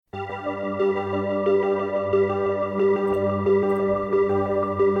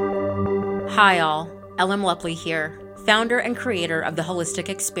Hi all, Ellen Lepley here, founder and creator of the Wholistic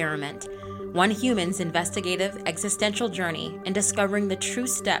Experiment, one human's investigative existential journey in discovering the true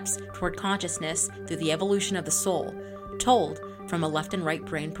steps toward consciousness through the evolution of the soul, told from a left and right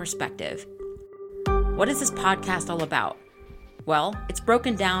brain perspective. What is this podcast all about? Well, it's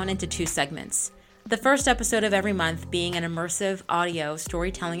broken down into two segments. The first episode of every month being an immersive audio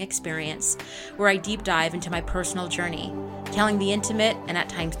storytelling experience where I deep dive into my personal journey, telling the intimate and at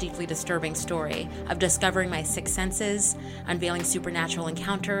times deeply disturbing story of discovering my sixth senses, unveiling supernatural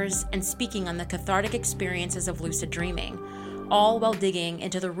encounters, and speaking on the cathartic experiences of lucid dreaming, all while digging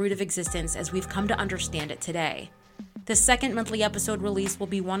into the root of existence as we've come to understand it today. The second monthly episode release will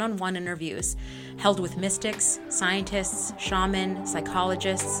be one-on-one interviews held with mystics, scientists, shamans,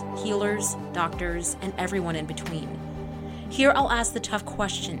 psychologists, healers, doctors, and everyone in between. Here I'll ask the tough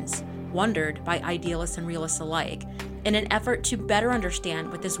questions, wondered by idealists and realists alike, in an effort to better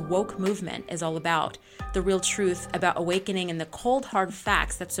understand what this woke movement is all about, the real truth about awakening and the cold, hard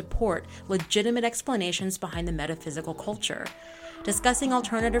facts that support legitimate explanations behind the metaphysical culture. Discussing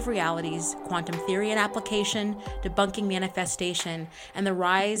alternative realities, quantum theory and application, debunking manifestation, and the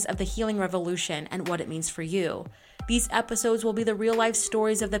rise of the healing revolution and what it means for you. These episodes will be the real-life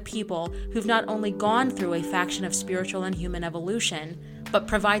stories of the people who've not only gone through a faction of spiritual and human evolution, but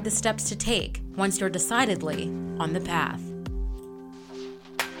provide the steps to take once you're decidedly on the path.